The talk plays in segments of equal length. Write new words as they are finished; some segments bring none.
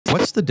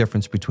What's the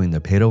difference between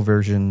the Paedo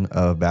version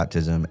of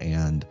baptism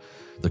and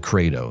the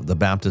Credo, the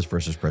Baptist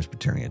versus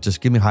Presbyterian? Just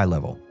give me high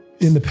level.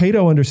 In the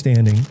Paedo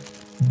understanding,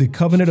 the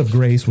covenant of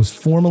grace was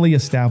formally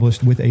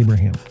established with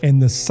Abraham,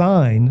 and the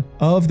sign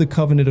of the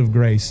covenant of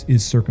grace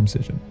is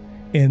circumcision.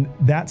 And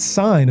that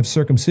sign of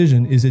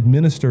circumcision is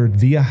administered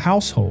via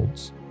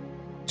households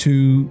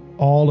to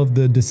all of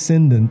the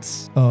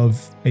descendants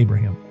of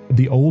Abraham.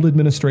 The old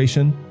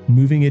administration,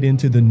 moving it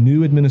into the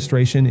new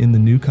administration in the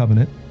new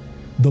covenant,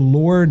 the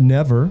Lord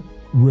never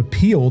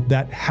repealed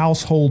that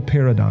household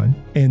paradigm.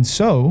 And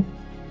so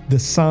the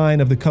sign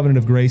of the covenant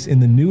of grace in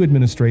the new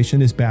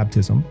administration is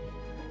baptism.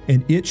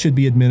 And it should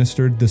be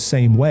administered the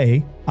same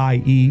way,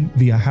 i.e.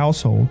 via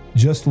household,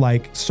 just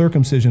like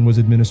circumcision was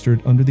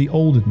administered under the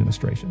old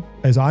administration.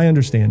 As I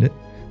understand it,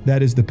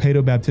 that is the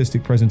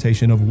Paedo-Baptistic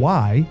presentation of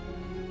why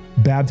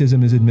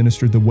baptism is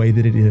administered the way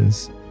that it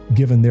is,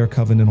 given their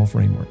covenantal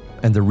framework.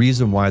 And the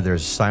reason why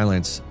there's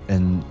silence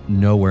and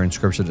nowhere in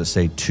Scripture to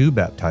say to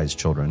baptize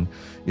children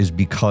is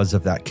because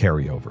of that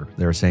carryover.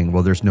 They're saying,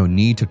 well, there's no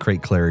need to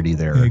create clarity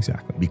there.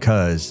 Exactly.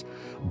 Because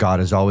God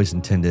has always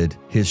intended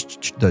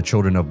the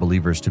children of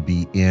believers to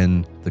be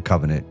in the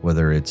covenant,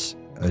 whether it's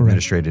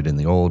administrated in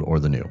the old or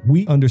the new.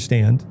 We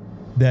understand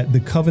that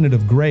the covenant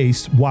of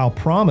grace, while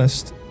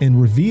promised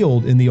and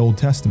revealed in the Old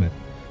Testament,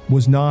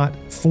 was not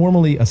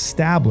formally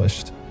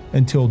established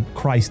until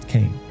Christ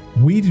came.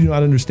 We do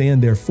not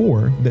understand,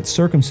 therefore, that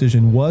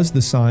circumcision was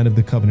the sign of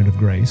the covenant of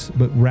grace,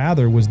 but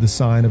rather was the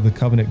sign of the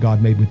covenant God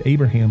made with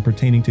Abraham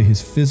pertaining to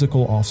his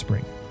physical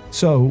offspring.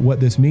 So what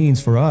this means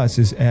for us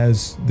is,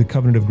 as the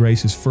covenant of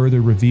grace is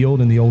further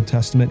revealed in the Old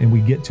Testament and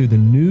we get to the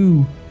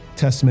New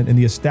Testament and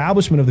the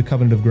establishment of the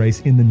covenant of grace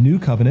in the new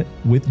covenant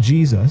with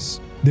Jesus,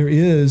 there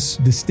is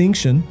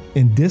distinction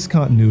and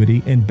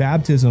discontinuity, and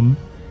baptism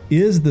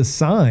is the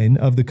sign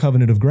of the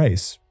covenant of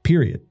grace,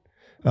 period.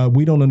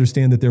 We don't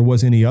understand that there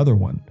was any other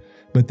one,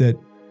 but that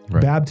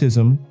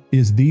baptism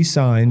is the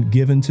sign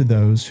given to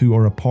those who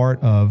are a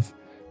part of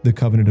the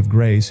covenant of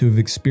grace, who have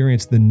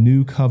experienced the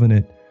new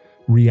covenant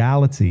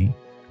reality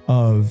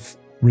of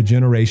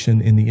regeneration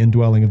in the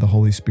indwelling of the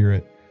Holy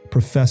Spirit,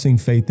 professing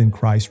faith in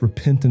Christ,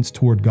 repentance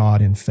toward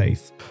God in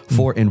faith.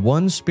 For in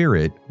one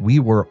Spirit we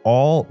were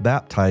all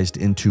baptized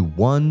into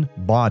one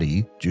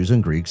body, Jews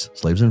and Greeks,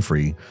 slaves and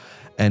free,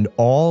 and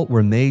all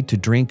were made to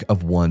drink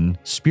of one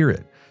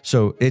Spirit.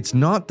 So it's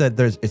not that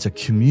it's a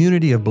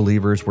community of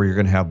believers where you're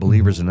going to have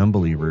believers and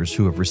unbelievers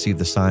who have received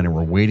the sign and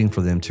we're waiting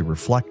for them to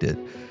reflect it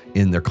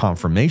in their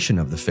confirmation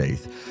of the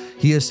faith.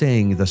 He is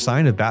saying the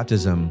sign of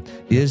baptism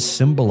is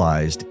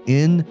symbolized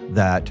in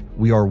that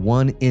we are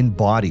one in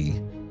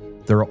body.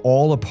 They're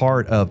all a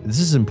part of, this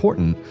is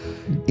important,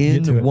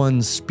 in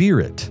one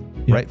Spirit,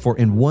 right? For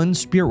in one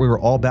Spirit we were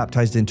all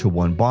baptized into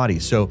one body.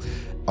 So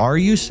are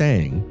you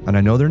saying, and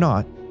I know they're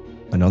not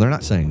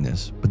saying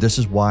this, but this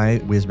is why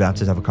we as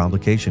Baptists have a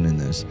complication in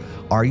this.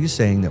 Are you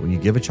saying that when you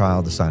give a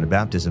child the sign of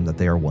baptism that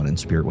they are one in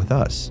spirit with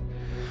us?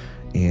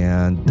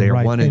 And they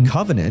are one in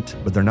covenant,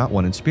 but they're not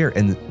one in spirit.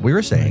 And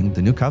we're saying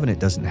the new covenant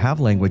doesn't have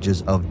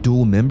languages of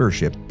dual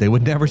membership. They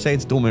would never say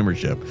it's dual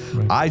membership.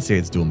 I say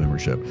it's dual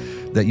membership.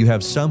 That you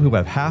have some who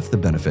have half the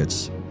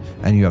benefits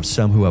and you have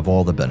some who have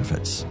all the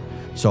benefits.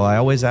 So I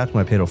always ask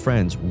my Paedo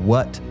friends,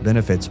 what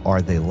benefits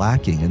are they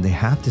lacking? And they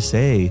have to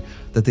say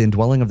that the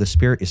indwelling of the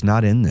Spirit is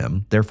not in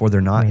them. Therefore,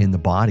 they're not in the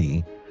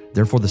body.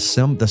 Therefore, the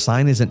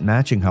sign isn't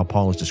matching how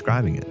Paul is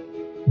describing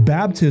it.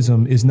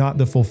 Baptism is not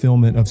the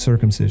fulfillment of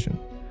circumcision.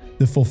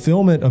 The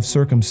fulfillment of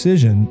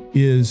circumcision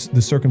is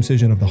the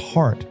circumcision of the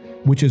heart,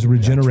 which is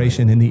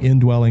regeneration in the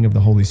indwelling of the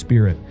Holy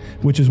Spirit,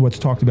 which is what's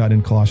talked about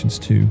in Colossians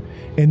 2.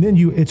 And then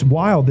it's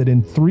wild that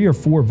in 3 or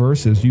 4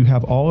 verses, you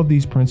have all of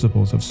these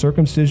principles of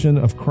circumcision,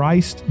 of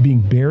Christ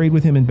being buried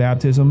with him in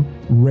baptism,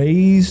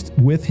 raised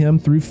with him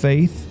through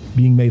faith,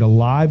 being made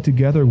alive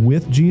together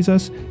with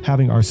Jesus,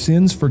 having our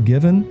sins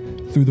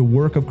forgiven through the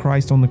work of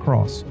Christ on the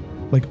cross.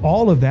 Like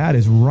all of that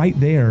is right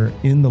there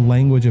in the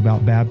language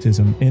about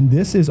baptism. And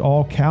this is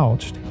all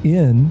couched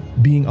in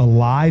being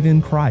alive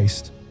in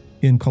Christ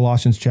in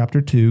Colossians chapter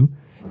 2,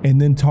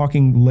 and then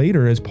talking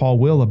later, as Paul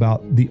will,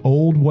 about the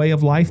old way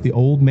of life, the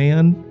old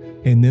man,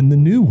 and then the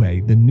new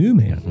way, the new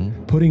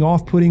man, putting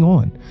off, putting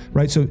on,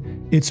 right? So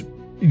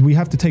we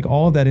have to take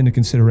all of that into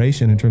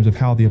consideration in terms of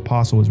how the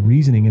apostle is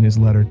reasoning in his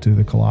letter to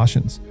the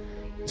Colossians.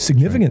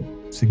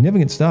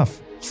 Significant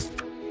stuff.